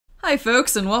Hi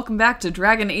folks, and welcome back to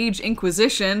Dragon Age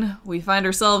Inquisition. We find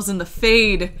ourselves in the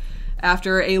Fade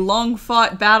after a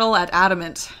long-fought battle at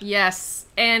Adamant. Yes,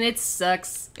 and it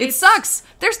sucks. It sucks!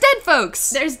 There's dead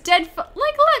folks! There's dead look!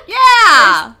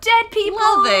 Yeah! There's dead people!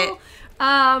 Love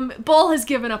it! Bull has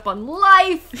given up on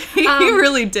life. He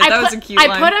really did. That was a cute line.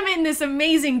 I put him in this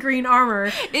amazing green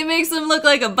armor. It makes him look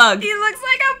like a bug. He looks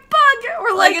like a bug!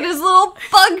 Or like in his little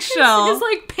bug shell. His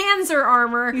like Panzer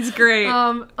armor. He's great.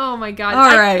 Oh my god.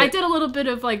 Alright. I did a little bit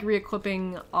of like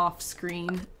re-equipping off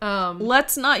screen.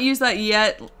 Let's not use that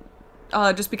yet.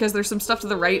 Just because there's some stuff to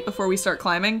the right before we start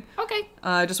climbing. Okay.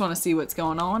 I just want to see what's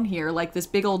going on here. Like this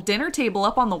big old dinner table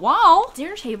up on the wall.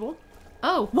 Dinner table?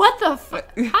 Oh, what the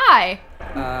Hi.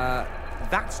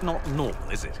 That's not normal,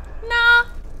 is it? Nah.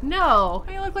 No.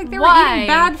 They look like they were eating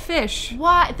bad fish.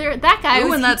 Why? That guy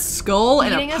was and that skull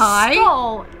and eating a pie. A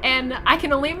skull, and I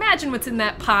can only imagine what's in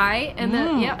that pie. And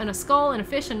and a skull and a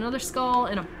fish and another skull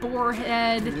and a boar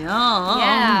head. Yum.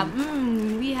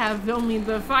 Yeah. We have only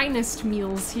the finest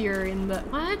meals here in the.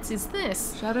 What is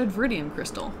this? Shadowed Viridian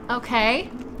crystal. Okay.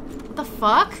 What the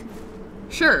fuck?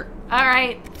 Sure. All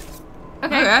right.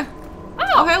 Okay.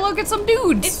 Oh, hey, look at some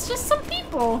dudes. It's just some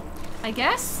people, I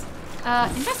guess.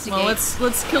 Investigate. Well,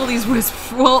 let's kill these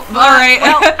wisps. Well, all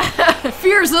right.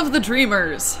 Fears of the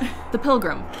Dreamers. The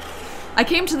Pilgrim. I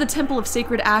came to the Temple of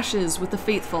Sacred Ashes with the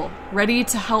faithful, ready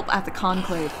to help at the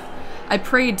conclave. I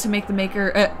prayed to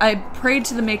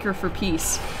the Maker for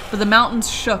peace, but the mountains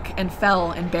shook and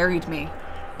fell and buried me.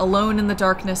 Alone in the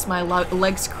darkness, my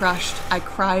legs crushed. I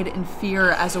cried in fear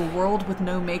as a world with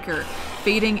no maker,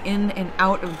 fading in and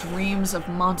out of dreams of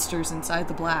monsters inside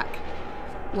the black.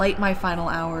 Light my final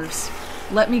hours.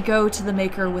 Let me go to the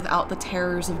Maker without the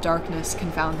terrors of darkness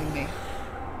confounding me.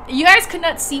 You guys could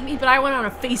not see me, but I went on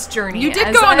a face journey. You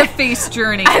did go on a face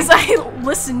journey. As I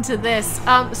listened to this.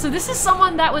 So this is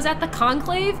someone that was at the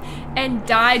conclave and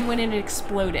died when it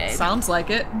exploded. Sounds like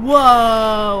it.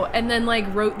 Whoa! And then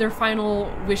like wrote their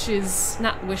final wishes,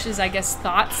 not wishes, I guess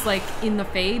thoughts, like in the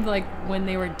Fade, like when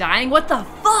they were dying. What the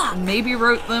fuck? Maybe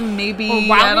wrote them, maybe, or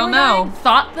while I don't know. Dying,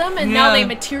 thought them, and now they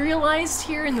materialized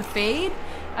here in the Fade.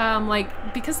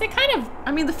 Because they kind of,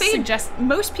 I mean, the Fade, suggest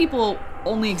most people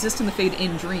only exist in the Fade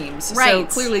in dreams. Right. So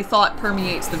clearly thought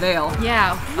permeates the veil.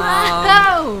 Yeah.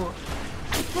 Whoa!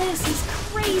 This is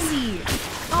crazy.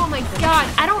 Oh my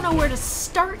god, I don't know where to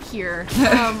start here.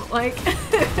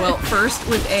 Well, first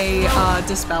with a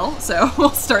dispel, so we'll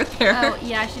start there. Oh,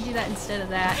 yeah, I should do that instead of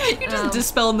that. You just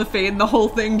dispel in the Fade and the whole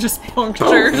thing just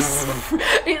punctures.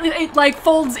 it like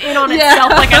folds in on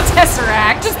itself like a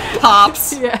tesseract. Just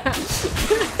pops. Yeah.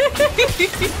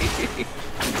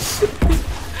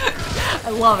 I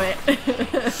love it.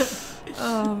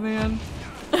 Oh man.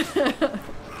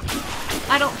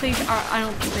 I don't think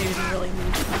they even really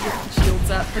need to get the shields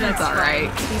up, but that's alright.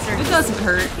 It doesn't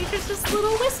hurt. These are just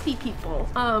little wispy people.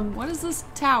 What is this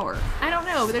tower? I don't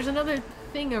know, but there's another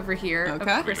thing over here.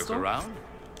 Okay. Of crystal. Look around.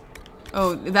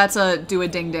 Oh, that's do a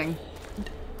ding ding.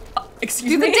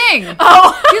 Excuse me? me? Do the ding!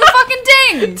 Oh! Do the fucking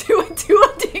ding! do a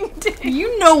ding ding!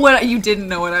 You didn't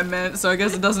know what I meant, so I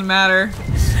guess it doesn't matter.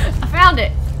 I found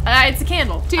it. It's a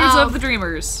candle. Tears of the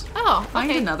Dreamers. Oh, okay.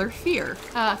 Find another fear.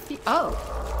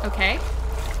 Okay.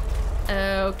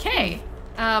 Okay.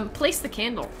 Place the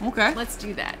candle. Okay. Let's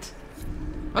do that.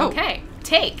 Oh. Okay.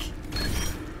 Take.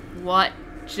 What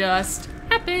just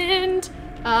happened?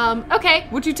 Okay.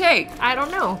 What'd you take? I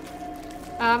don't know.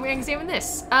 I'm gonna examine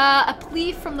this. A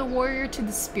plea from the warrior to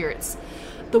the spirits.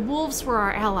 The wolves were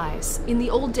our allies. In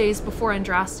the old days before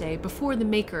Andraste, before the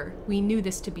Maker, we knew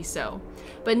this to be so.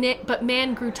 But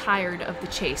man grew tired of the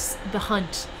chase, the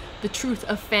hunt, the truth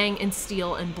of fang and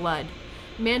steel and blood.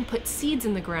 Man put seeds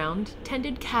in the ground,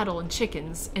 tended cattle and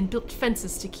chickens, and built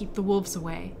fences to keep the wolves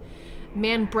away.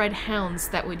 Man bred hounds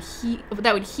that would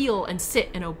heel and sit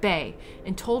and obey,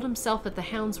 and told himself that the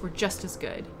hounds were just as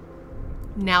good.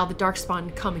 Now the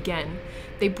Darkspawn come again.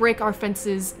 They break our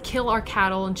fences, kill our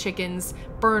cattle and chickens,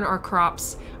 burn our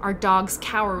crops. Our dogs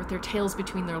cower with their tails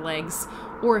between their legs,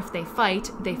 or if they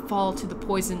fight, they fall to the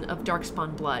poison of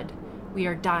Darkspawn blood. We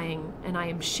are dying, and I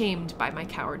am shamed by my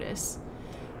cowardice.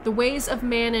 The ways of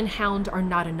man and hound are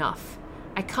not enough.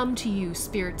 I come to you,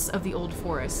 spirits of the old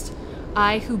forest.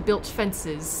 I who built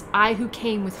fences, I who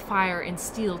came with fire and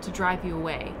steel to drive you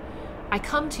away. I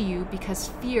come to you because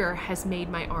fear has made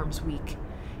my arms weak.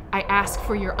 I ask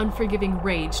for your unforgiving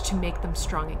rage to make them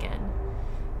strong again.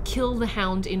 Kill the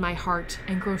hound in my heart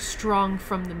and grow strong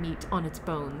from the meat on its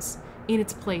bones. In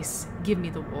its place, give me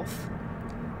the wolf.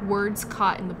 Words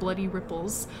caught in the bloody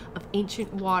ripples of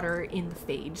ancient water in the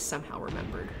Fade somehow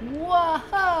remembered.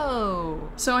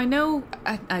 Whoa! So I know,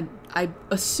 I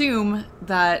assume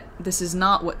that this is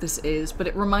not what this is, but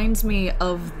it reminds me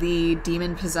of the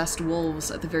demon-possessed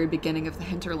wolves at the very beginning of the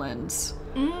Hinterlands.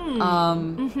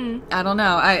 I don't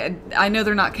know. I know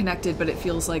they're not connected, but it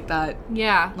feels like that.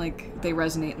 Yeah. Like they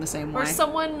resonate in the same way. Or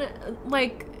someone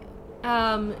like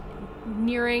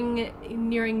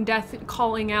nearing death,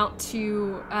 calling out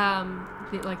to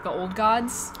the old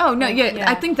gods. Oh no, yeah,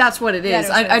 I think that's what it is.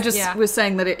 I just was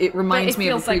saying that it reminds me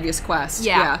of a previous quest.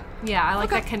 Yeah, I like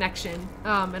that connection.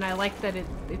 And I like that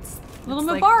it's little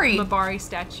Mabari. Like Mabari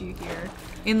statue here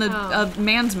In the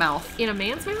man's mouth. In a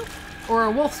man's mouth? Or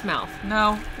a wolf's mouth?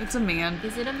 No, it's a man.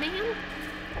 Is it a man?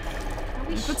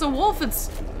 If it's a wolf, it's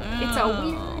a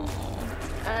weird...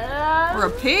 or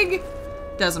a pig?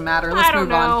 Doesn't matter. Let's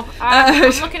move on.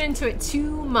 I'm looking into it too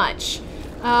much.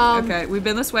 Okay, we've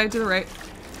been this way to the right.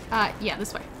 Yeah,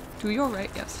 this way. To your right,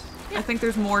 yes. Yeah. I think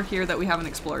there's more here that we haven't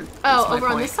explored. Oh, over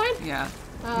on this side? Yeah.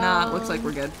 Nah, it looks like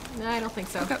we're good. No, I don't think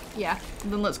so. Okay. Yeah.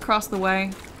 Then let's cross the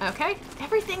way. Okay.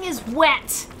 Everything is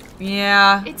wet.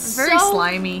 Yeah. It's very so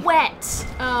slimy. Wet.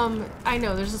 I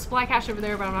know there's a black ash over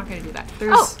there, but I'm not going to do that.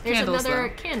 There's another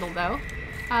candle though.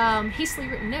 Hastily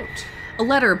written note. A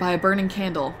letter by a burning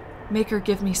candle. Maker,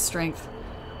 give me strength.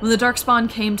 When the Darkspawn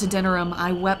came to Denerim,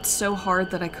 I wept so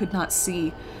hard that I could not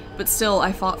see, but still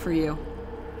I fought for you.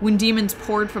 When demons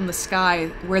poured from the sky,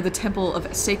 where the Temple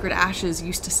of Sacred Ashes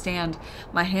used to stand,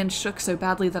 my hand shook so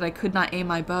badly that I could not aim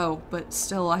my bow, but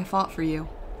still I fought for you.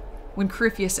 When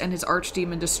Crifius and his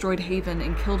archdemon destroyed Haven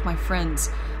and killed my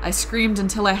friends, I screamed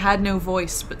until I had no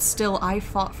voice, but still I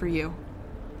fought for you.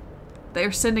 They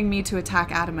are sending me to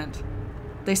attack Adamant.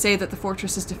 They say that the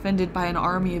fortress is defended by an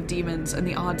army of demons and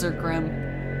the odds are grim.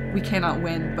 We cannot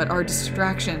win, but our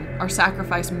distraction, our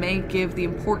sacrifice may give the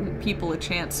important people a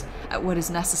chance at what is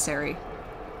necessary.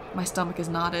 My stomach is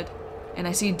knotted, and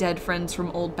I see dead friends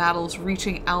from old battles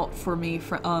reaching out for me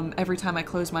every time I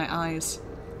close my eyes.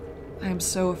 I am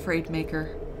so afraid,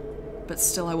 Maker, but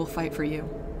still I will fight for you.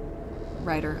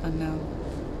 Writer unknown.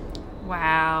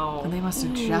 Wow. And they must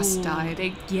have just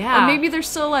died. Yeah. Or maybe they're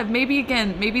still alive. Maybe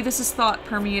this is thought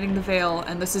permeating the veil,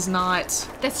 and this is not...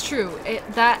 That's true.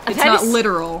 It's not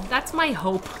literal. That's my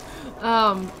hope.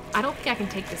 I don't think I can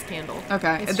take this candle.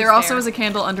 Okay. There also is a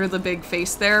candle under the big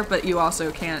face there, but you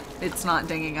also can't... It's not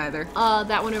dinging either.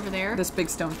 That one over there? This big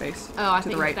stone face. Oh, I to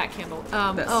think the right. That candle.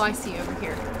 Oh, I see over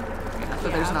here.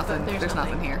 But there's nothing. There's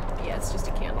nothing here. Yeah, it's just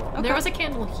a candle. Okay. There was a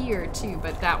candle here too,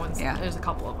 but that one's there's a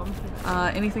couple of them.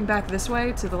 Anything back this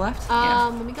way to the left?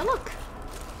 Let me go look.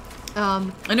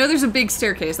 I know there's a big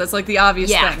staircase. That's like the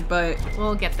obvious thing, but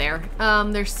we'll get there.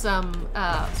 There's some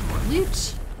more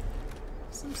loot,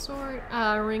 some sort.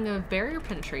 Ring of barrier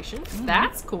penetration.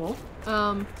 That's cool.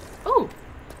 Oh,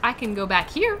 I can go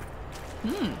back here.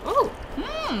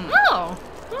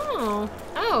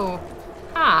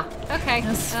 Ah, okay.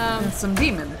 and some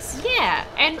demons. Yeah,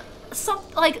 and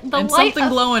like the and light something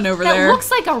glowing over that there. That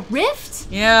looks like a rift.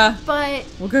 Yeah. But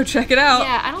we'll go check it out.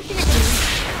 Yeah, I don't think I can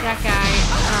reach that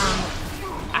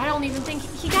guy. I don't even think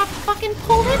he got fucking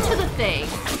pulled into the thing.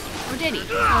 Or did he?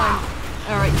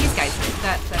 All right, these guys did.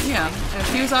 That's yeah.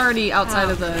 okay. He was already outside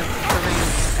of the ring.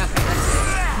 Okay, that's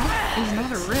it. He's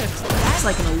not a rift. It's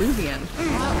like an alluvian.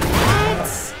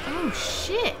 What? Oh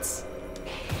shit.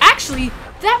 Actually,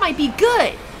 that might be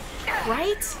good,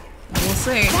 right? We'll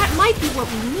see. That might be what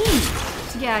we need.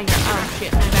 Yeah. Oh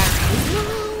shit, my battery.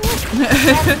 No, that's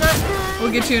not good.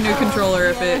 We'll get you a new controller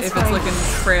if it's looking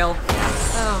frail. Okay.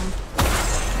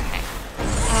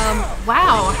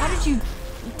 Wow. How did you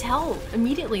tell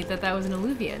immediately that that was an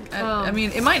alluvian? I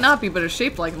mean, it might not be, but it's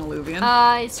shaped like an alluvian.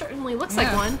 It certainly looks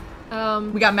like one.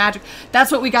 We got magic.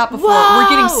 That's what we got before. Whoa! We're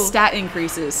getting stat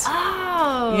increases.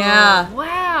 Oh. Yeah.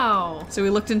 Wow. So we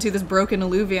looked into this broken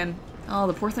alluvian. Oh,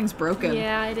 the poor thing's broken.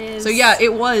 Yeah, it is. So yeah,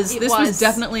 it was. This was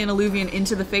definitely an alluvian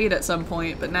into the Fade at some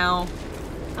point, but now...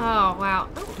 Oh, wow.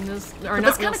 Oh, but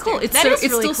that's kind of cool. It's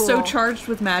still so charged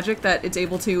with magic that it's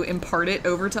able to impart it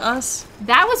over to us.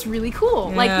 That was really cool.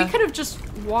 Yeah. Like, we could have just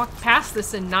walked past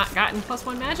this and not gotten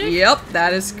 +1 magic. Yep,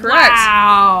 that is correct.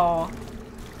 Wow.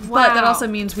 But that also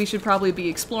means we should probably be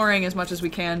exploring as much as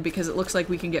we can because it looks like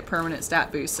we can get permanent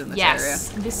stat boosts in this area.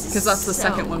 Because that's the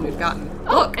second one we've gotten.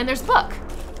 Oh, Look. and there's a book.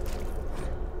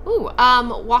 Ooh,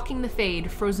 Walking the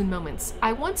Fade, Frozen Moments.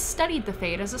 I once studied the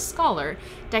Fade as a scholar,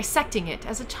 dissecting it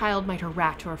as a child might a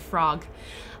rat or a frog.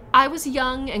 I was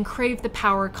young and craved the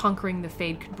power conquering the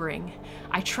Fade could bring.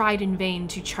 I tried in vain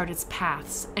to chart its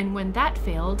paths, and when that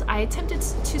failed, I attempted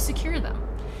to secure them.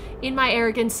 In my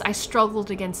arrogance, I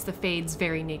struggled against the Fade's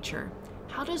very nature.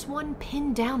 How does one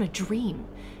pin down a dream?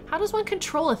 How does one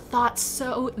control a thought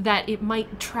so that it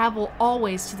might travel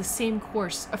always to the same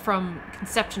course from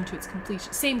conception to its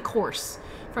completion? Same course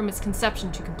from its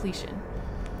conception to completion.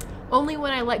 Only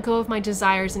when I let go of my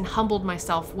desires and humbled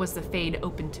myself was the Fade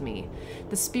open to me.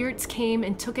 The spirits came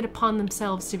and took it upon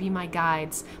themselves to be my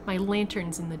guides, my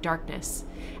lanterns in the darkness.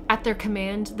 At their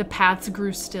command, the paths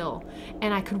grew still,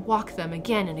 and I could walk them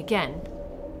again and again.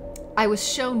 I was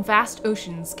shown vast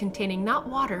oceans containing not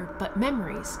water, but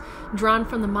memories, drawn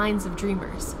from the minds of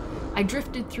dreamers. I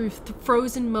drifted through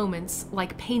frozen moments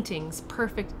like paintings,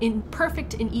 perfect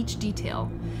in each detail.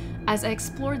 As I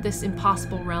explored this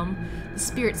impossible realm, the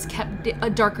spirits kept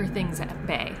darker things at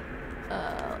bay.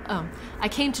 I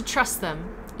came to trust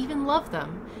them, even love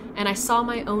them, and I saw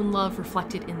my own love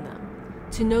reflected in them.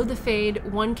 To know the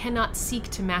Fade, one cannot seek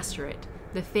to master it.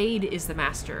 The Fade is the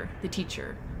master, the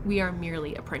teacher. We are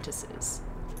merely apprentices.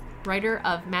 Writer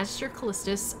of Magister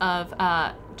Callistus of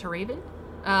Teraven,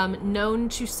 known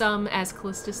to some as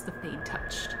Callistus the Fade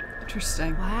Touched.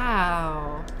 Interesting.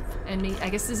 Wow. And I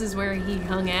guess this is where he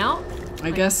hung out. I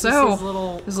guess so.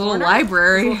 His little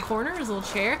library. His little corner, his little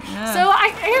chair. Yeah. So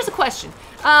here's a question.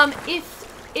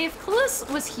 If Callis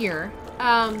was here,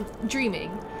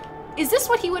 dreaming, is this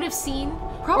what he would have seen?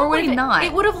 Probably not.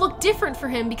 It would have looked different for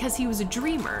him because he was a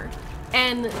dreamer.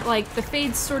 And, like, the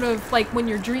Fade sort of, like, when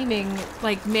you're dreaming,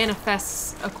 like,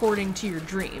 manifests according to your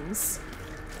dreams.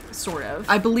 Sort of.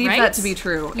 I believe right? that to be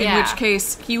true. Yeah. In which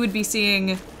case, he would be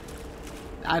seeing,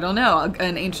 I don't know,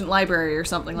 an ancient library or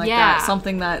something like that.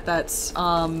 Something that's,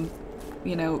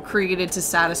 you know, created to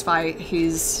satisfy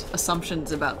his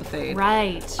assumptions about the Fade.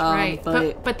 Right, right.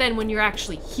 But then when you're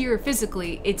actually here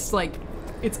physically, it's, like,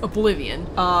 it's oblivion.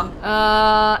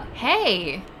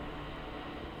 Hey.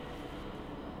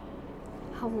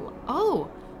 Hello.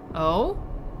 Oh?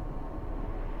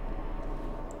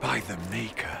 By the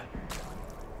Maker.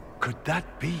 Could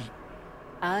that be?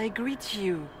 I greet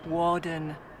you,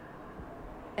 Warden.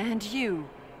 And you,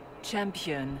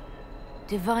 Champion.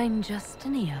 Divine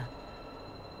Justinia.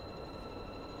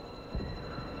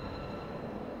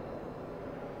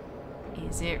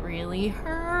 Is it really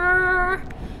her?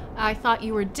 I thought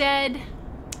you were dead.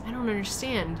 I don't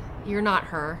understand. You're not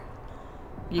her.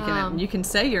 you can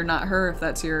say you're not her if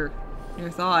that's your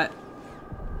thought.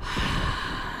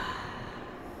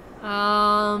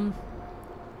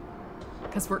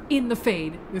 Because we're in the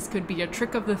Fade. This could be a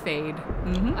trick of the Fade.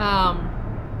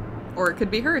 Or it could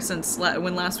be her, since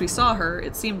when last we saw her,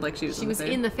 it seemed like she was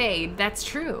in the Fade. That's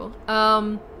true.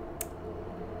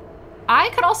 I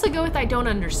could also go with I don't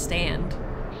understand.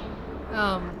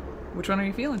 Which one are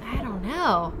you feeling? I don't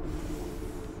know.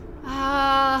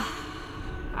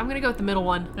 I'm gonna go with the middle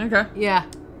one. Okay. Yeah.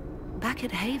 Back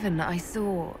at Haven, I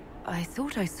thought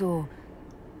I saw...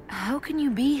 How can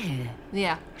you be here?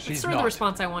 Yeah. She's That's sort of the not.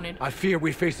 response I wanted. I fear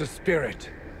we face a spirit.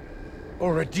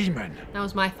 Or a demon. That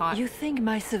was my thought. You think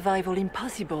my survival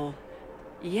impossible,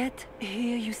 yet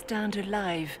here you stand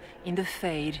alive in the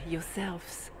Fade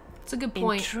yourselves. It's a good In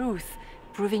point. truth,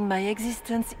 proving my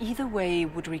existence either way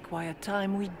would require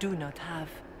time we do not have.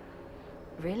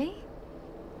 Really?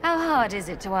 How hard is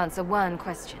it to answer one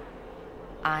question?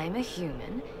 I'm a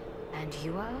human, and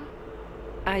you are?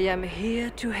 I am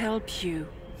here to help you.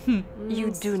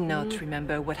 You do not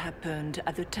remember what happened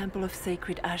at the Temple of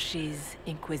Sacred Ashes,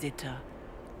 Inquisitor.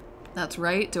 That's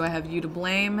right. Do I have you to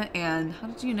blame? And how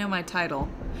did you know my title?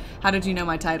 How did you know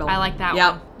my title? I like that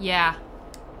Yep. one. Yeah.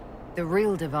 The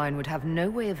real Divine would have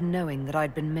no way of knowing that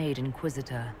I'd been made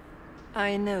Inquisitor.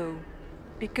 I know,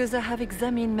 because I have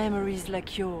examined memories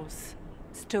like yours,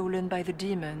 stolen by the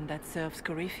demon that serves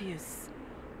Corypheus.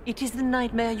 It is the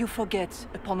nightmare you forget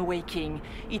upon waking.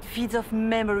 It feeds off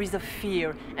memories of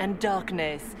fear and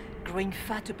darkness, growing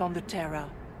fat upon the terror.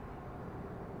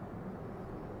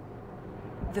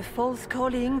 The false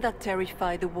calling that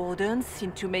terrified the Wardens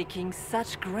into making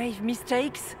such grave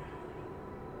mistakes?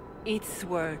 It's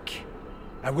work.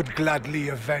 I would gladly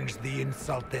avenge the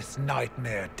insult this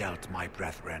nightmare dealt my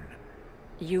brethren.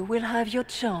 You will have your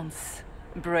chance,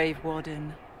 brave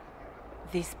Warden.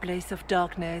 This place of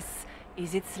darkness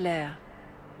is its lair.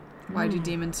 Why do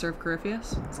demons serve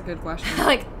Corypheus? That's a good question.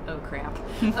 Like, oh crap.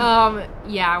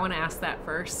 Yeah, I want to ask that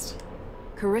first.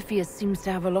 Corypheus seems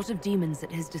to have a lot of demons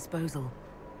at his disposal.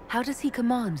 How does he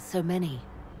command so many?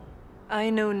 I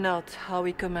know not how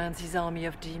he commands his army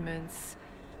of demons.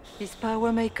 His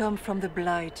power may come from the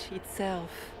Blight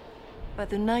itself, but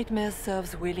the nightmare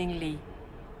serves willingly.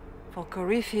 For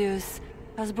Corypheus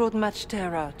has brought much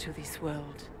terror to this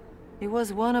world. He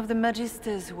was one of the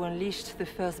Magisters who unleashed the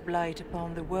first Blight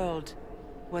upon the world,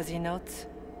 was he not?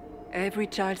 Every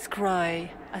child's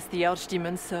cry as the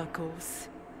archdemon circles.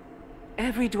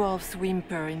 Every dwarf's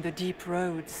whimper in the deep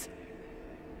roads.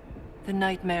 The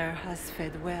nightmare has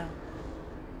fed well.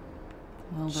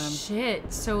 Well done.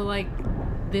 Shit. So, like,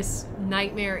 this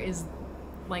nightmare is,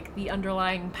 like, the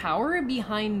underlying power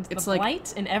behind the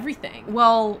blight and everything.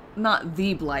 Well, not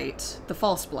the blight. The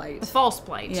false blight. The false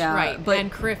blight, yeah, right. But,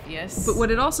 and Corypheus. But what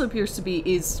it also appears to be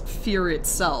is fear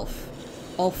itself.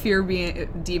 All fear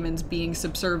demons being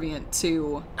subservient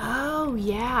to... Oh,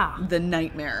 yeah. ...the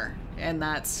nightmare. And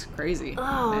that's crazy.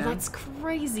 Oh, man. that's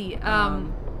crazy.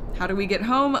 How do we get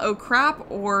home? Oh, crap.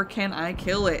 Or can I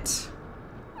kill it?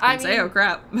 I say, oh,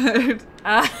 crap.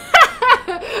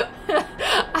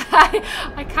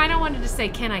 I kind of wanted to say,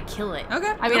 can I kill it?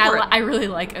 Okay. I mean, I really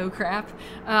like oh crap,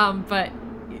 but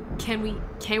can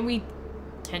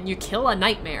you kill a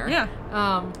nightmare? Yeah.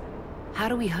 How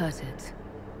do we hurt it?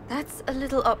 That's a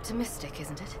little optimistic,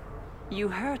 isn't it? You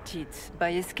hurt it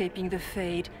by escaping the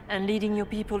Fade and leading your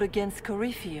people against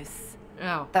Corypheus.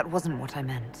 Oh. That wasn't what I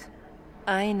meant.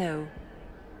 I know.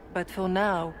 But for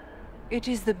now, it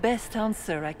is the best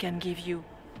answer I can give you.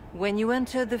 When you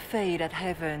entered the Fade at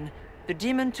Heaven, the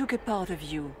demon took a part of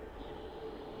you.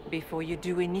 Before you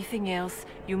do anything else,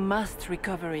 you must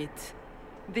recover it.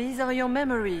 These are your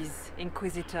memories,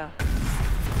 Inquisitor.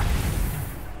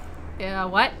 Yeah,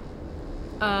 what?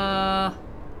 I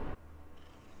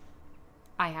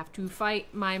have to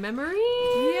fight my memories?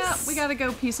 Yeah, we gotta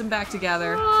go piece them back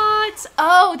together. What?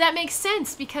 Oh, that makes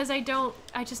sense, because I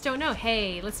just don't know.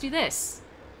 Hey, let's do this.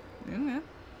 Yeah.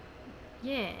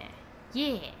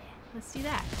 Yeah. Let's do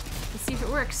that. Let's see if it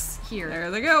works here.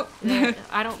 There they go.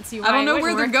 I don't see why I don't know it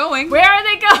where wouldn't they're work. going. Where are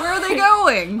they going? Where are they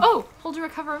going? Oh, hold to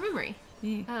recover a memory.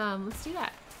 Yeah. Let's do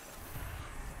that.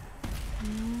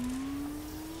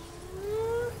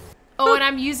 Oh, and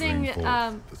I'm using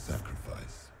the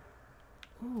sacrifice.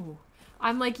 Ooh.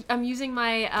 I'm using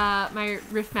my my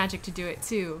rift magic to do it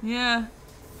too. Yeah.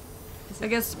 I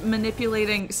guess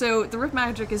manipulating. So the rift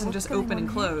magic isn't just open and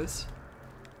close.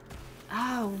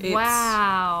 Oh,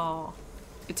 wow.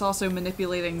 It's also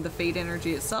manipulating the fade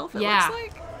energy itself, it yeah. looks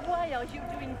like. Why are you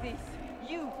doing this?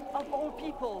 You, of all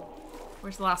people.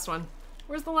 Where's the last one?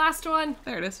 Where's the last one?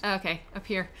 There it is. Okay, up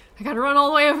here. I gotta run all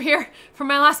the way over here for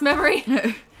my last memory.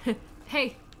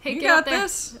 Hey, you get got up there.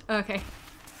 this. Okay.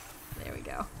 There we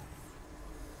go.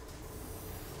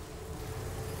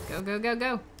 Go, go, go,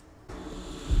 go.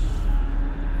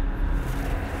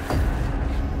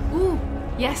 Ooh,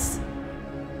 yes.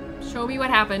 Show me what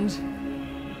happened.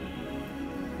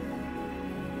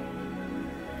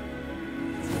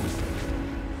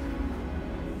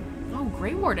 Oh,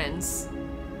 Grey Wardens.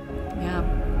 Yeah.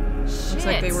 Shit. Looks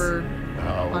like they were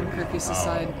on Corypheus'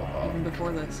 side even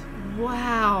before this.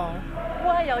 Wow.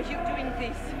 Why are you doing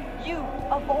this? You,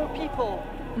 of all people.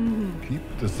 Keep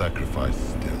the sacrifice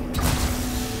still.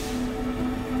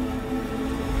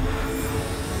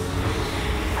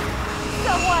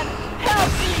 Someone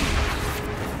help me!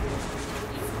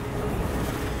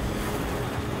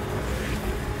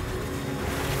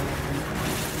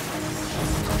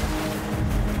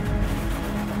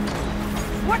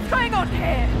 What's going on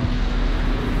here?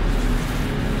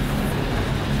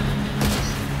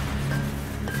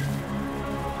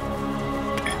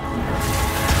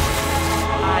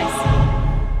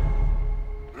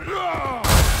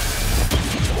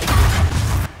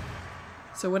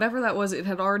 So whatever that was, it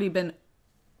had already been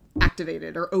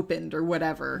activated or opened or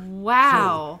whatever.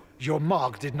 Wow. So, your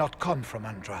mark did not come from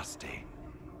Andraste.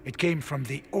 It came from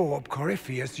the orb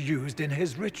Corypheus used in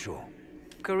his ritual.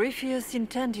 Corypheus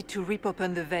intended to rip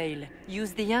open the veil,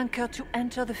 use the anchor to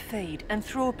enter the Fade, and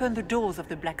throw open the doors of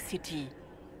the Black City.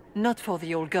 Not for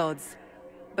the old gods,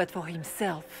 but for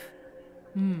himself.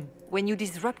 When you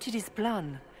disrupted his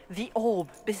plan, the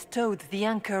orb bestowed the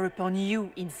anchor upon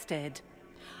you instead.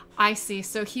 I see.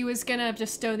 So he was gonna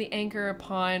bestow the anchor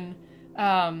upon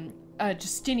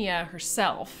Justinia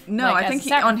herself. No, like, I think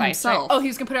as a on sacrifice, himself. Right? Oh, he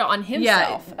was gonna put it on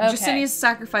himself. Yeah, Okay. Justinia's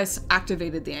sacrifice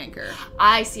activated the anchor.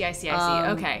 I see.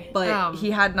 Okay. But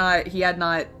he had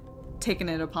not taken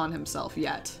it upon himself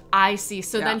yet. I see.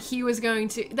 So Yeah. then he was going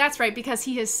to. That's right, because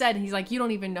he has said, he's like, you don't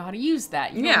even know how to use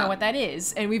that. You don't know what that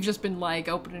is. And we've just been like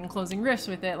opening and closing rifts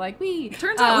with it. Like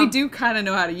Turns out we do kind of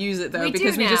know how to use it though, we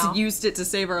because do we now. just used it to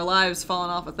save our lives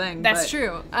falling off a thing. That's but,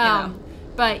 true. know.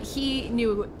 But he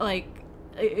knew like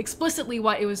explicitly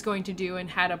what it was going to do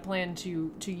and had a plan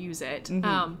to use it.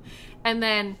 And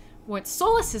then what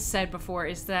Solus has said before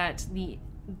is that the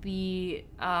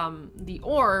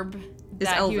orb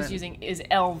that he was using is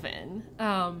elven.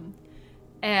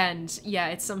 And yeah,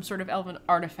 it's some sort of elven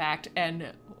artifact, and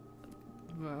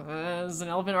It's an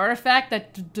elven artifact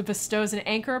that bestows an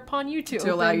anchor upon you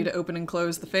to allow you to open and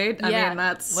close the fade. Yeah. I mean,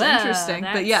 that's interesting.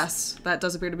 But yes, that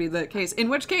does appear to be the case. In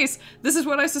which case, this is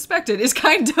what I suspected is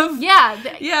kind of... Yeah,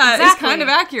 exactly. It's kind of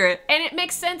accurate. And it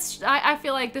makes sense. I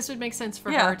feel like this would make sense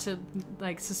for her to,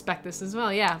 like, suspect this as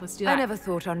well. Yeah, let's do that. I never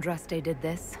thought Andraste did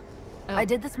this. Oh. I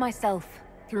did this myself,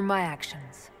 through my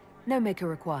actions. No maker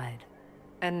required.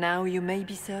 And now you may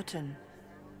be certain.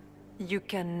 You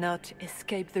cannot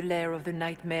escape the lair of the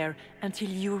nightmare until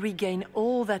you regain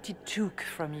all that it took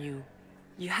from you.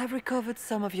 You have recovered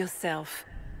some of yourself,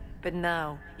 but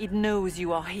now it knows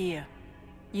you are here.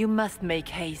 You must make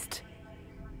haste.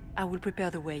 I will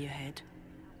prepare the way ahead.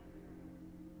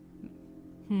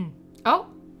 Oh?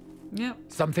 Yep.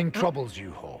 Something troubles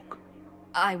you, Hawk.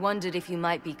 I wondered if you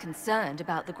might be concerned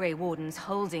about the Grey Wardens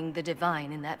holding the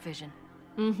divine in that vision.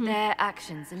 Their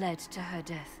actions led to her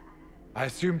death. I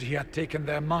assumed he had taken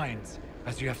their minds,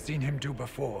 as you have seen him do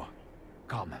before.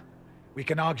 Come, we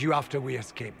can argue after we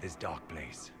escape this dark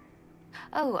place.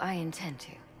 Oh, I intend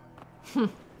to.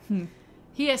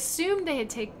 He assumed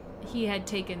he had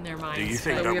taken their minds. Do you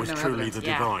think but that we was have no truly evidence.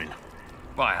 the Yeah. divine?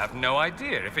 Well, I have no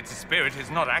idea. If it's a spirit, it's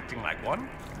not acting like one.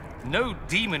 No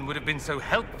demon would have been so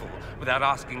helpful without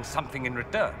asking something in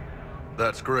return.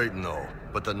 That's great and all,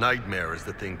 but the nightmare is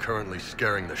the thing currently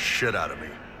scaring the shit out of me.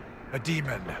 A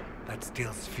demon that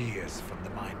steals fears from the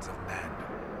minds of men.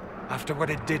 After what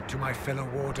it did to my fellow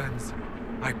wardens,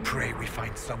 I pray we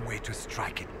find some way to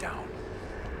strike it down.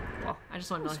 Well, I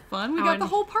just wanted to... Fun. We got the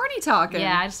whole party talking.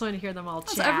 Yeah, I just wanted to hear them all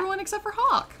That's chat. everyone except for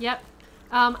Hawk. Yep.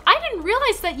 I didn't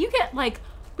realize that you get, like,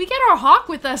 we get our Hawk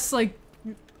with us, like,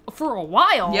 for a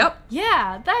while. Yep.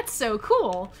 Yeah, that's so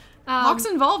cool. Hawk's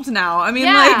involved now. I mean,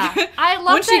 yeah, like, I love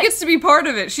once she that- gets to be part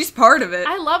of it, she's part of it.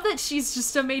 I love that she's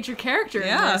just a major character in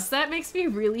Yeah. this. That makes me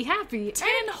really happy. 10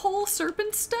 whole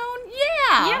serpent stone?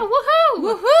 Yeah! Yeah,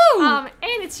 woohoo! Woohoo!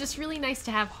 And it's just really nice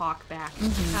to have Hawk back.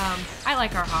 I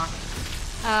like our Hawk.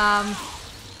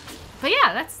 But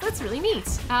yeah, that's really neat.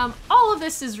 All of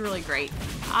this is really great.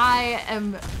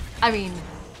 I mean,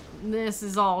 this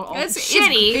is all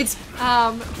shitty. It's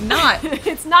not.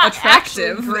 It's not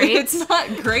attractive. actually great. It's not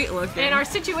great looking. And our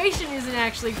situation isn't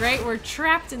actually great. We're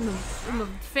trapped in the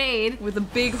fade with a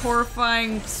big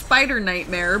horrifying spider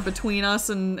nightmare between us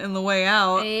and the way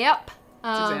out. Yep.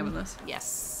 Let's examine this.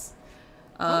 Yes.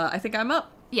 I think I'm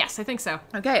up. Yes, I think so.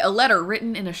 Okay, a letter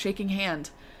written in a shaking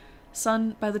hand.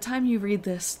 Son, by the time you read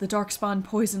this, the Darkspawn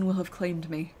poison will have claimed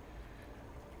me.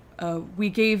 We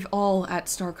gave all at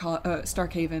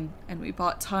Starkhaven, and we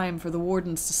bought time for the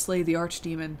Wardens to slay the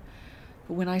Archdemon.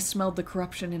 But when I smelled the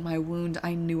corruption in my wound,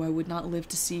 I knew I would not live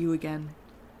to see you again.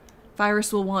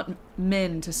 Virus will want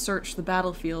men to search the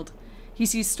battlefield. He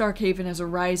sees Starkhaven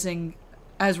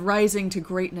as rising to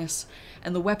greatness,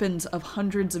 and the weapons of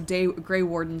hundreds of Grey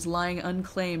Wardens lying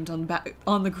unclaimed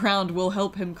on the ground will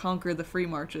help him conquer the Free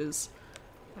Marches.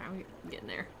 Are we getting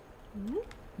there?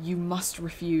 You must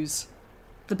refuse.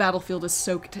 The battlefield is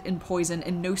soaked in poison,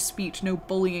 and no speech, no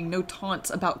bullying, no taunts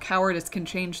about cowardice can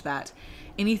change that.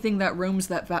 Anything that roams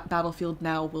that battlefield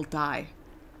now will die.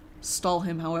 Stall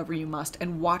him however you must,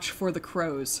 and watch for the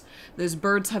crows. Those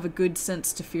birds have a good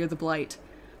sense to fear the blight.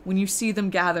 When you see them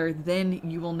gather, then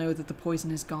you will know that the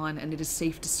poison is gone, and it is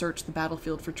safe to search the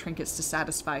battlefield for trinkets to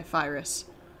satisfy Virus.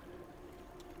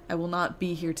 I will not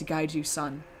be here to guide you,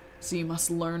 son, so you must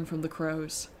learn from the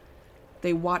crows.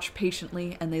 They watch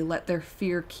patiently, and they let their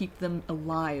fear keep them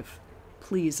alive.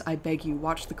 Please, I beg you,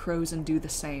 watch the crows and do the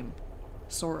same.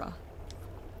 Sora.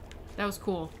 That was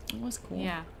cool. It was cool.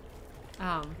 Yeah.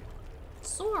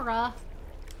 Sora.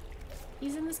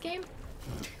 He's in this game?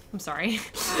 I'm sorry.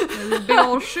 His big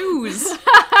old shoes.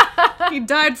 He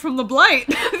died from the blight.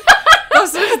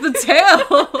 Thus is the tale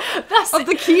of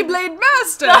the Keyblade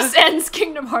Master. Thus ends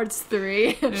Kingdom Hearts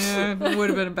 3. Yeah, it would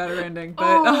have been a better ending,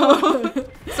 but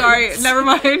sorry, never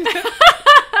mind.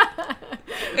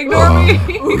 Ignore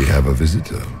me. We have a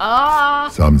visitor.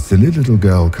 Some silly little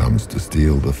girl comes to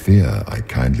steal the fear I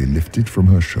kindly lifted from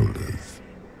her shoulders.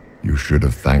 You should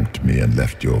have thanked me and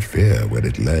left your fear where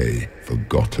it lay,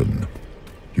 forgotten.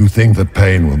 You think that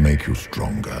pain will make you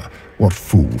stronger. What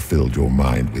fool filled your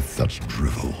mind with such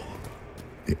drivel?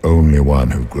 The only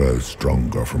one who grows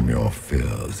stronger from your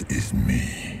fears is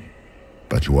me.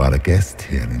 But you are a guest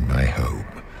here in my home,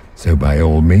 so by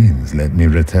all means let me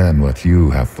return what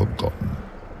you have forgotten.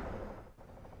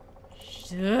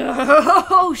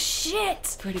 Oh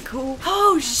shit! Pretty cool.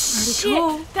 Oh shit!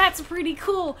 cool. That's pretty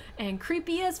cool and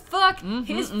creepy as fuck.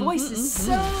 His voice is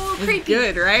so creepy.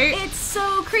 Good, right? It's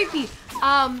so creepy.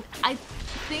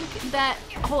 think that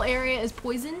whole area is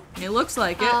poison. It looks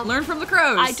like it. Learn from the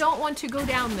crows. I don't want to go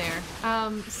down there.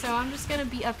 So I'm just gonna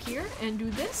be up here and do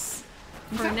this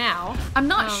for now. I'm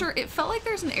not sure. It felt like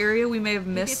there's an area we may have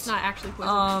missed. Maybe it's not actually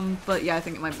poison. But yeah, I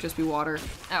think it might just be water.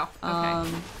 Oh,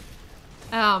 okay.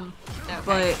 Okay.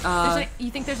 But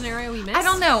you think there's an area we missed? I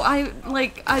don't know.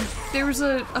 There was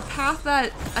a path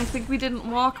that I think we didn't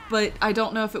walk, but I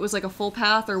don't know if it was like a full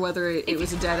path or whether it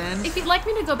was a dead end. If you'd like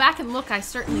me to go back and look, I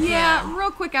certainly can. Real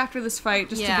quick after this fight,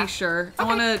 just to be sure. Okay. I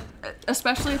want to,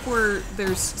 especially if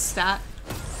there's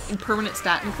permanent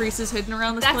stat increases hidden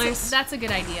around this place. That's a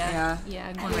good idea.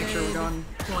 Yeah. I want to make sure we're going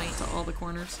to all the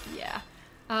corners. Yeah.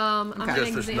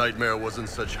 Guess this nightmare wasn't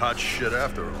such hot shit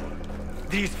after all.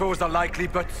 These foes are likely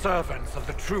but servants of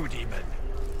the true demon.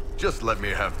 Just let me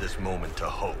have this moment to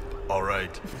hope, all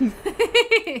right?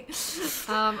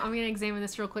 I'm gonna examine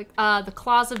this real quick. The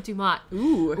Claws of Dumat.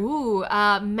 Ooh.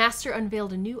 Master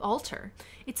unveiled a new altar.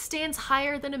 It stands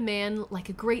higher than a man, like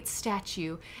a great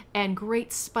statue, and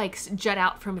great spikes jut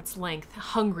out from its length,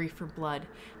 hungry for blood.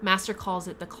 Master calls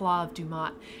it the Claw of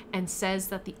Dumat, and says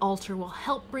that the altar will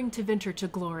help bring Tevinter to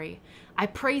glory. I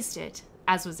praised it,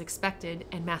 as was expected,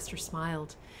 and Master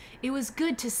smiled. It was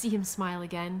good to see him smile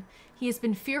again. He has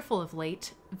been fearful of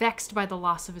late, vexed by the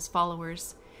loss of his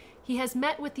followers. He has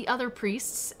met with the other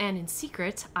priests, and in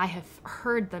secret, I have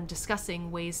heard them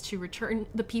discussing ways to return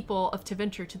the people of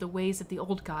Tevinter to the ways of the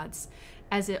old gods,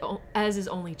 as is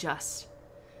only just.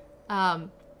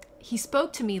 He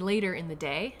spoke to me later in the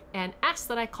day, and asked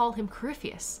that I call him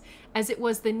Corypheus, as it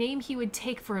was the name he would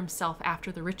take for himself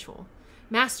after the ritual.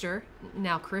 Master,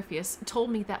 now Corypheus, told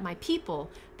me that my people,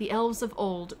 the elves of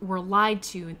old, were lied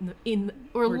to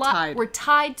were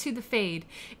tied to the Fade,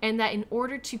 and that in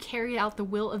order to carry out the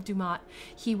will of Dumat,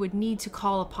 he would need to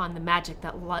call upon the magic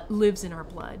that lives in our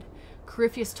blood.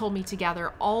 Corypheus told me to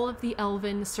gather all of the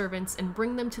elven servants and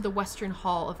bring them to the western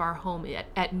hall of our home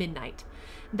at midnight.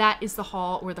 That is the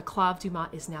hall where the Claw of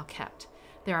Dumat is now kept.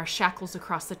 There are shackles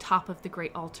across the top of the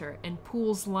great altar, and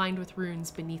pools lined with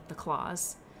runes beneath the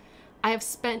claws. I have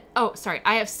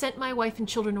sent my wife and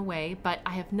children away, but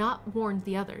I have not warned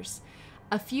the others.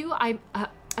 A few I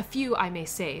may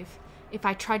save. If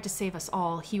I tried to save us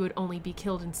all, he would only be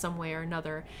killed in some way or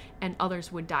another, and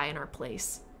others would die in our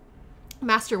place.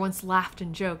 Master once laughed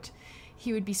and joked.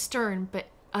 He would be stern, but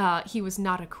he was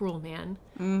not a cruel man.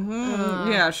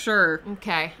 Yeah, sure.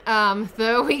 Okay.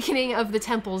 The weakening of the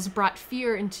temples brought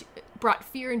fear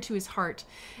into his heart,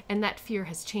 and that fear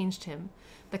has changed him.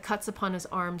 The cuts upon his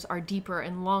arms are deeper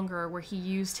and longer where he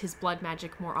used his blood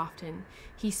magic more often.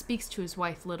 He speaks to his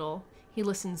wife little. He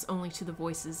listens only to the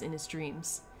voices in his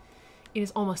dreams. It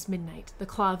is almost midnight. The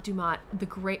Claw of Dumat, the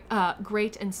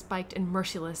great and spiked and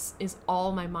merciless, is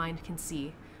all my mind can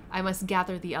see. I must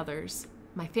gather the others.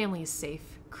 My family is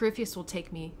safe. Corypheus will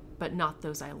take me, but not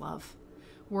those I love.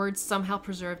 Words somehow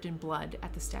preserved in blood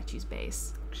at the statue's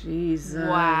base. Jesus.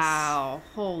 Wow.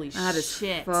 Holy shit. That is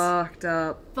fucked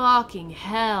up. Fucking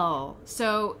hell.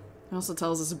 So... It also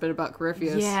tells us a bit about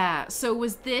Corypheus. Yeah. So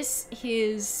was this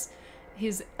his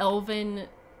elven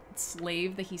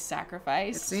slave that he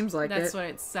sacrificed? It seems like That's what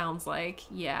it sounds like.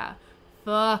 Yeah.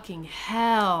 Fucking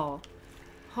hell.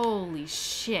 Holy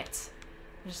shit.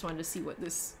 I just wanted to see what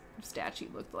this statue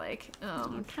looked like.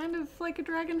 Kind of like a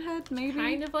dragon head, maybe?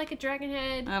 Kind of like a dragon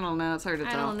head. I don't know. It's hard to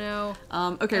tell. I don't know.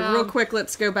 Okay, real quick,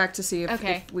 let's go back to see if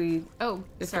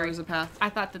there was a path. I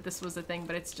thought that this was a thing,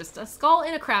 but it's just a skull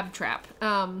in a crab trap.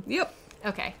 Yep.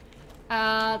 Okay.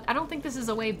 I don't think this is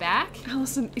a way back.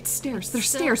 Allison, it's stairs. There's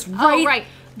stairs right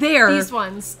there. These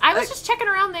ones. I was just checking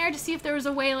around there to see if there was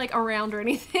a way, like, around or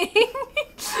anything.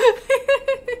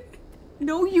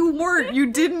 No, you weren't.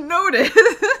 You didn't notice.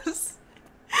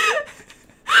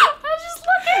 I was just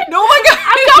looking. Oh my god.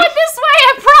 I'm going this way,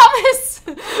 I promise.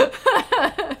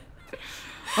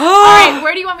 Alright,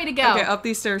 where do you want me to go? Okay, up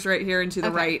these stairs right here and to the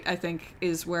right, I think,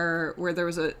 is where there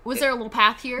was a... Was there a little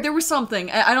path here? There was something.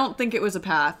 I don't think it was a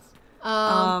path.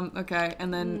 Okay,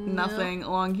 and then nothing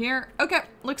along here. Okay,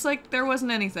 looks like there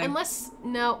wasn't anything. Unless...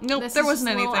 Nope, there wasn't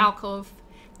anything. Alcove.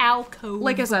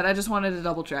 Like I said, I just wanted to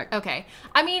double check. Okay.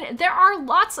 I mean, there are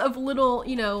lots of little,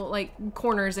 like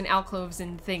corners and alcoves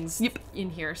and things in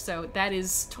here, so that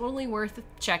is totally worth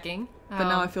checking. But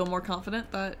now I feel more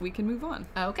confident that we can move on.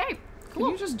 Okay, cool.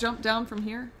 Can you just jump down from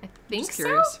here? I think just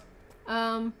curious.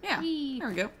 So. Yeah, there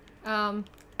we go.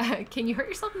 Can you hurt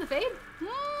yourself in the fade?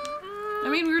 I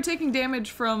mean, we were taking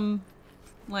damage from,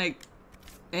 like,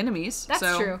 enemies.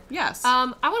 That's true. Yes. I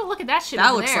want to look at that shit that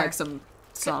over looks there. like some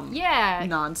yeah,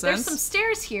 nonsense. There's some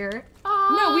stairs here.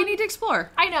 No, we need to explore.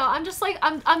 I know. I'm just like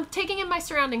I'm taking in my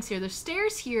surroundings here. There's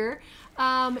stairs here.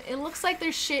 It looks like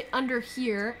there's shit under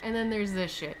here, and then there's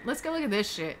this shit. Let's go look at this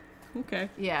shit. Okay.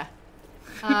 Yeah.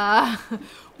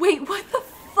 Wait, what the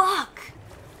fuck?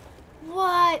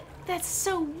 What? That's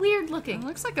so weird looking. It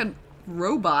looks like a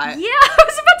robot. Yeah, I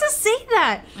was about to say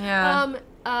that. Yeah.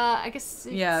 I guess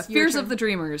it's Yeah, your Fears turn. of the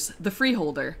Dreamers, the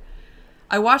Freeholder.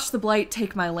 I watched the blight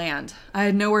take my land. I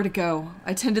had nowhere to go.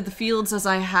 I tended the fields as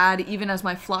I had, even as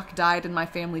my flock died and my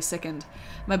family sickened.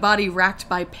 My body racked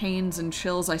by pains and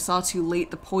chills, I saw too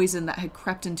late the poison that had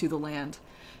crept into the land.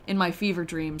 In my fever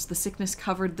dreams, the sickness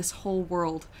covered this whole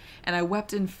world, and I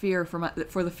wept in fear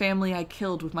for the family I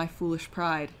killed with my foolish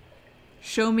pride.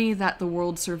 Show me that the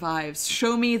world survives.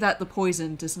 Show me that the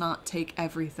poison does not take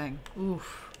everything.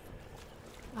 Oof.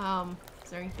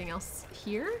 Is there anything else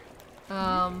here?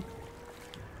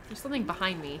 There's something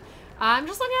behind me. I'm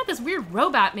just looking at this weird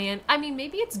robot, man. I mean,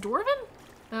 maybe it's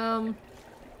Dwarven?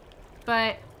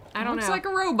 But I don't know. Looks like a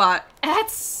robot.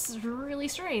 That's really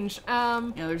strange.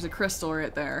 Yeah, there's a crystal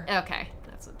right there. Okay,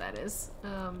 that's what that is.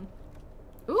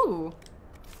 Ooh.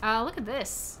 Look at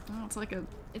this. Oh,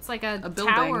 It's like a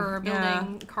building. tower or a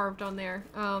building Yeah. carved on there.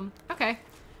 Okay.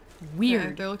 Yeah,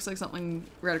 Weird. there looks like something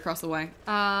right across the way.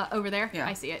 Over there? Yeah.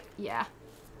 I see it. Yeah.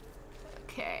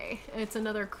 Okay. It's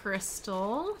another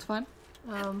crystal. It's fun.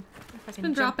 It's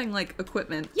Been dropping like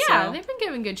equipment. Yeah, so. they've been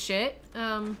giving good shit.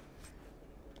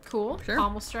 Cool. Sure.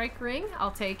 Pommel strike ring.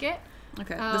 I'll take it.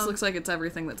 Okay, this looks like it's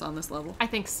everything that's on this level. I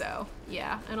think so.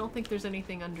 Yeah. I don't think there's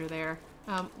anything under there.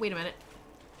 Wait a minute.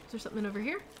 Is there something over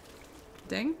here?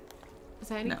 Ding. Is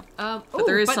that any? No. But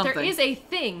there is there something. is a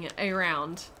thing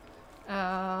around.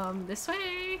 This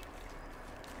way.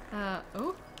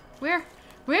 Oh. Where?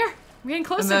 We're getting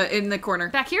closer. In the corner.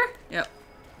 Back here? Yep.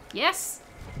 Yes.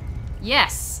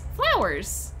 Yes.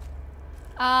 Flowers.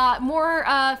 More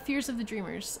Fears of the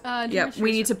Dreamers. Yep,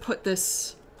 we need to put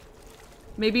this...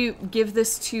 Maybe give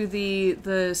this to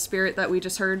the spirit that we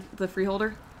just heard, the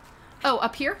Freeholder? Oh,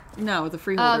 up here? No, the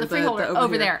Freeholder. The Freeholder. Over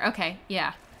here. there. Okay,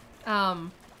 yeah.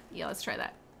 Yeah, let's try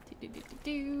that.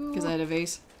 Because I had a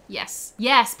vase. Yes.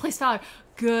 Yes, place flower.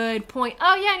 Good point.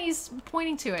 Oh, yeah, and he's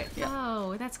pointing to it. Yeah.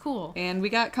 Oh, that's cool. And we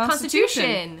got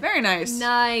Constitution. Very nice.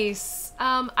 Nice.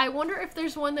 I wonder if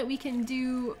there's one that we can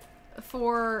do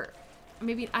for...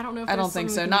 Maybe, I don't know if I there's don't think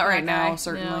something so. we can Not do for right that now, guy.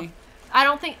 certainly. No. I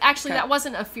don't think... Actually, Okay. that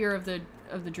wasn't a Fear of the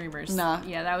Dreamers. Nah.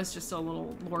 Yeah, that was just a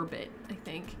little lore bit, I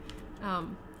think.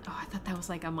 Oh, I thought that was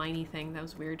like a miney thing. That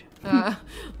was weird.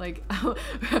 Like,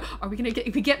 are we gonna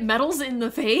get medals in the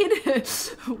Fade?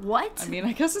 What? I mean,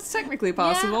 I guess it's technically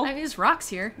possible. Yeah, I mean, there's rocks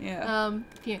here. Yeah.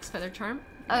 Phoenix Feather Charm.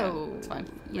 Yeah, Oh. it's fine.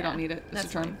 We Yeah, don't need it. It's a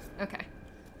charm. fine. Okay.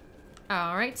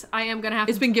 All right. I am gonna have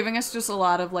It's to... been giving us just a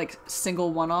lot of like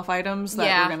single one-off items that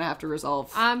Yeah. we're gonna have to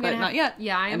resolve. I'm but gonna not yet.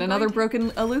 Yeah, I am And another going to-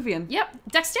 broken alluvian. Yep.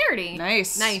 Dexterity.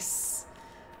 Nice. Nice.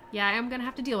 Yeah, I am gonna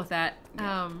have to deal with that.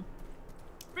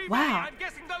 Be Wow. ready, I'm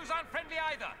guessing those aren't friendly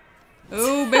either.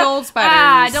 Oh, big old spiders.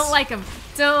 Ah, I don't like them.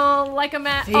 Don't like them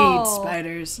at Hate all.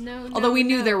 spiders. No, no, Although we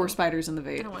knew no. there were spiders in the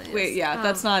Vade. I don't want this. Wait, yeah,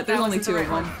 that's not. There's that only wasn't the 2 of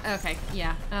right them. one. Okay,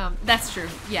 yeah. That's true.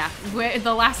 Yeah.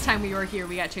 The last time we were here,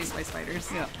 we got chased by spiders.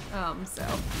 Yeah. So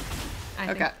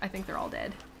Okay. I think they're all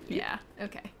dead. Yeah.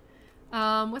 Okay.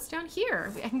 What's down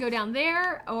here? I can go down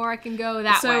there, or I can go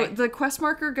that So way. the quest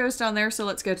marker goes down there, so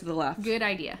let's go to the left. Good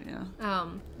idea. Yeah.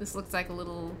 This looks like a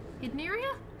little hidden area,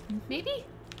 maybe.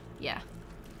 Yeah.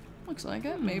 Looks like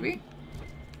it, maybe.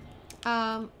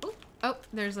 Oh,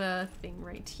 there's a thing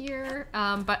right here.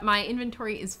 But my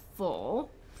inventory is full.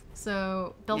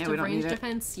 So belt Yeah, we of don't range need it.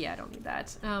 defense. Yeah, I don't need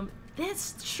that.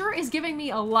 This sure is giving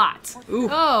me a lot. Ooh.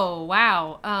 Oh,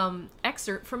 wow.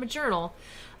 Excerpt from a journal.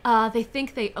 They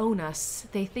think they own us.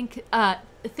 They think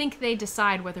they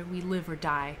decide whether we live or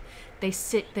die. They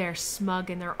sit there smug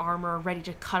in their armor, ready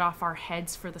to cut off our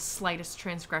heads for the slightest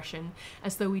transgression,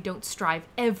 as though we don't strive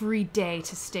every day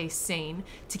to stay sane,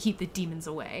 to keep the demons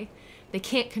away. They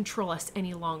can't control us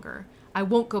any longer. I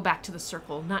won't go back to the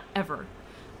circle, not ever.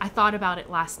 I thought about it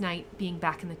last night, being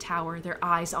back in the tower, their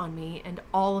eyes on me, and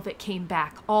all of it came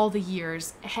back, all the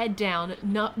years, head down,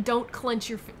 don't clench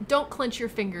your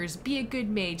fingers, be a good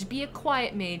mage, be a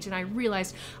quiet mage, and I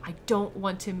realized I don't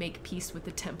want to make peace with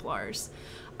the Templars.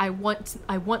 I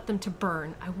want them to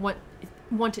burn. I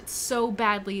want it so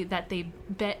badly that they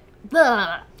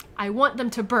I want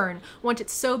them to burn. Want it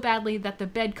so badly that the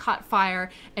bed caught fire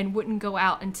and wouldn't go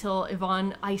out until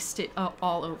Yvonne iced it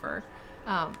all over.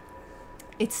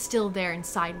 It's still there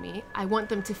inside me. I want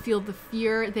them to feel the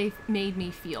fear they've made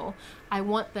me feel. I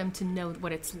want them to know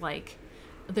what it's like.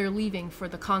 They're leaving for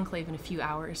the conclave in a few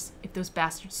hours. If those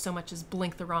bastards so much as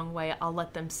blink the wrong way, I'll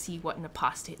let them see what an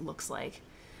apostate looks like.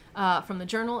 from the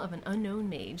journal of an unknown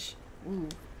mage. Ooh,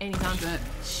 and he's on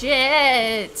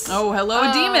Shit. Oh, hello,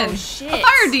 a demon. Shit. A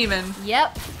fire demon.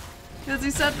 Yep. Because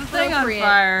he set the thing on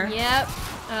fire. Yep.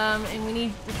 And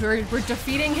we're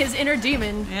defeating his inner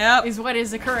demon. Yep. Is what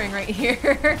is occurring right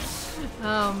here.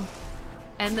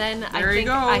 And then I think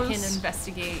I can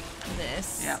investigate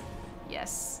this. Yep.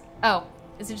 Yes. Oh,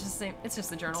 is it just the same? It's just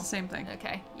the journal. It's the same thing.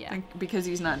 Okay. Yeah. Because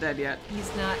he's not dead yet.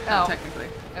 He's not. Oh. Technically.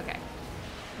 Okay.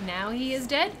 Now he is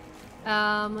dead.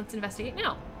 Let's investigate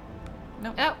now.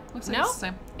 No. Oh, looks like no. it's the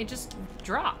same. It just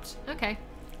dropped. Okay.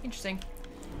 Interesting.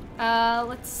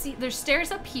 Let's see. There's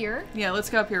stairs up here. Yeah,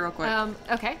 let's go up here real quick.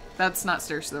 Okay. That's not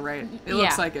stairs to the right. It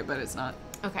looks like it, but it's not.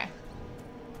 Okay.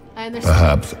 And there's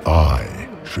Perhaps I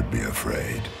should be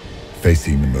afraid,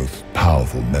 facing the most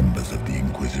powerful members of the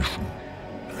Inquisition.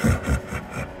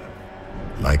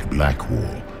 Like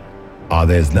Blackwall,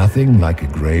 there's nothing like a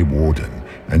Grey Warden,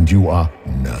 and you are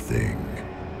nothing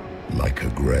like a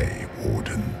Grey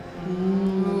Warden.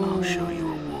 I'll show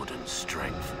you a warden's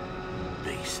strength,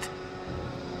 beast.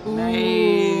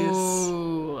 Nice.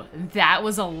 Ooh, that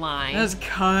was a line. That's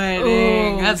cutting.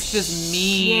 Ooh, that's just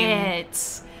mean.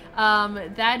 Shit.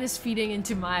 That is feeding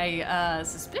into my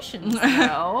suspicions,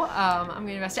 though. I'm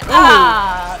gonna investigate.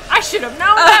 I should have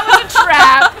known that was a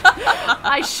trap.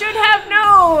 I should have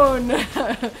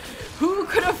known. Who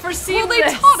could have foreseen Well, they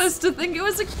this? taught us to think it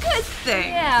was a good thing.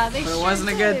 Yeah, they but sure it wasn't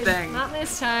a good did. thing. Not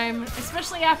this time.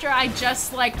 Especially after I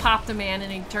just, like, popped a man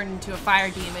and he turned into a fire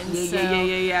demon.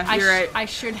 Yeah. You're right. I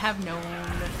should have known.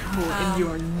 And you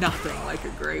are nothing like a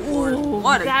Grey Warden. Ooh,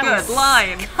 What a that good was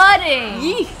line. Cutting.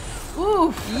 Yee.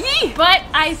 Ooh. Yee. But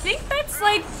I think that's,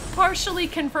 like, partially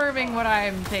confirming what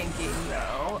I'm thinking,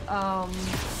 though.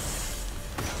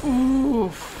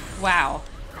 Ooh. Wow.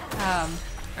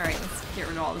 Alright, let's get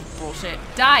rid of all this bullshit.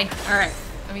 Die! Alright.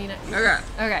 I mean, Okay.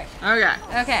 Okay. Okay.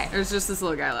 Okay. There's just this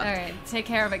little guy left. Alright, take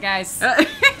care of it, guys.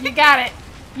 You got it.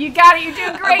 You got it. You're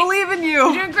doing great. I believe in you.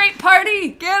 You're doing great,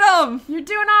 party. Get him. You're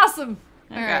doing awesome.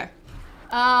 Okay.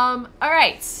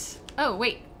 Alright. Oh,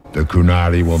 wait. The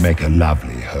Kunari will make a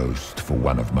lovely host for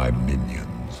one of my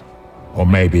minions. Or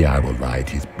maybe I will ride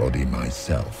his body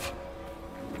myself.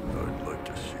 I'd like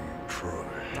to see you try.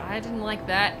 I didn't like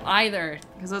that either.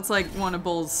 Because that's like one of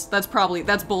Bull's, that's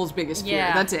Bull's biggest fear.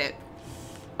 Yeah. That's it.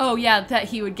 Oh, yeah, that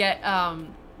he would get,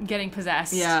 getting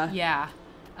possessed. Yeah. Yeah.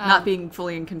 Not being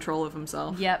fully in control of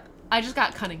himself. Yep. I just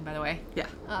got cunning, by the way. Yeah.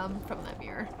 From that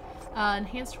mirror.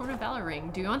 Enhanced Horn of Valor ring.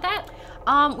 Do you want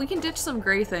that? We can ditch some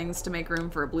gray things to make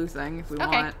room for a blue thing if we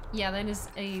want. Yeah, that is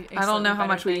a I don't know how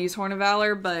much we use Horn of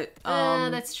Valor, but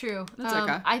that's true. That's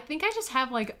okay. I think I just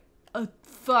have like a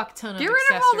fuck ton of Get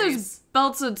rid of all those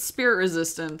belts of spirit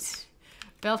resistance.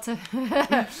 Belt of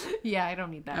yeah, I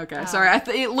don't need that. Okay, sorry.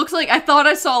 It looks like I thought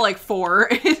I saw like 4.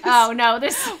 Oh no,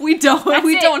 this we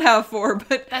don't have 4,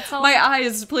 but that's all my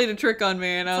eyes played a trick on me,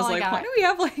 and I was like, why do we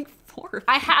have like 4?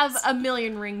 I have a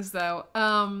million rings though.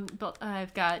 But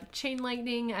I've got chain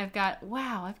lightning. I've got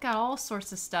all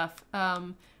sorts of stuff.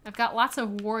 I've got lots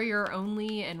of warrior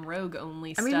only and rogue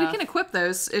only stuff. I mean, we can equip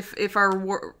those if our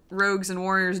rogues and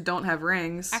warriors don't have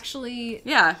rings. Actually,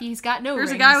 yeah, he's got no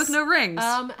rings. There's a guy with no rings.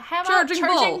 How about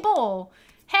Charging Bull?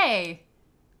 Hey,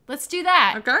 let's do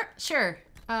that. Okay. Sure.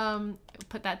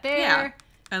 Put that there. Yeah.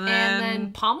 And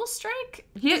then Pommel Strike?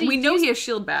 We know he has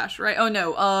Shield Bash, right? Oh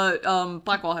no,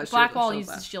 Blackwall has Blackwall Shield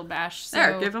uses Shield Bash. So,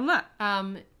 there, give him that.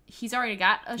 He's already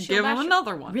got a Shield Bash. Give him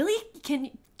another one. Really?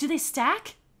 Do they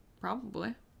stack?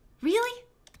 Probably. Really?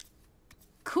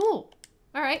 Cool.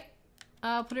 All right.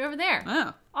 Put it over there.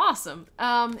 Oh. Awesome.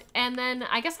 And then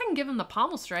I guess I can give him the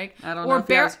Pommel Strike. I don't know if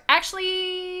he has...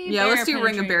 Actually, yeah, let's do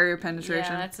Ring of Barrier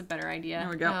Penetration. Yeah, that's a better idea. There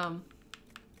we go.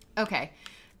 Okay.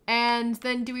 And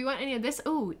then do we want any of this?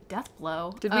 Oh, Death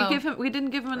Blow. Did we give him... We didn't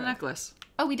give him a necklace.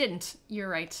 Oh, we didn't. You're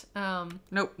right.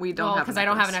 Nope, we don't have a necklace. because I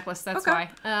don't have a necklace. That's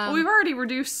why. Well, we've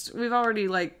already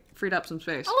like freed up some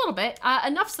space. A little bit.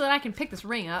 Enough so that I can pick this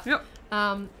ring up. Yep.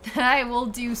 I will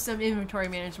do some inventory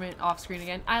management off screen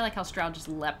again. I like how Stroud just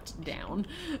leapt down.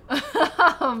 He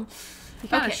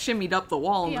kind of shimmied up the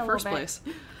wall in the first place.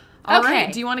 All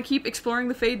right. Do you want to keep exploring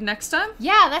the Fade next time?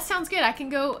 Yeah, that sounds good. I can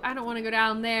go. I don't want to go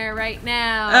down there right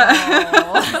now.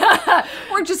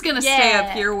 We're just gonna stay up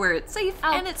here where it's safe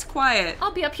and it's quiet.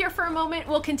 I'll be up here for a moment.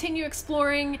 We'll continue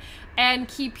exploring and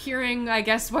keep hearing, I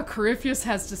guess, what Corypheus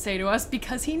has to say to us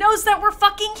because he knows that we're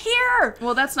fucking here.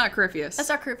 Well, that's not Corypheus. That's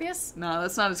not Corypheus? No,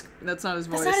 that's not his voice. That's not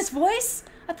his voice?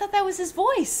 I thought that was his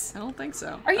voice. I don't think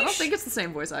so. I don't think it's the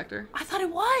same voice actor. I thought it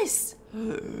was.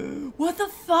 What the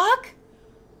fuck?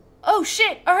 Oh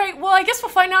shit. All right, well, I guess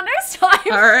we'll find out next time.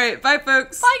 All right, bye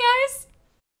folks. Bye guys.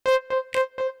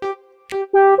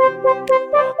 you.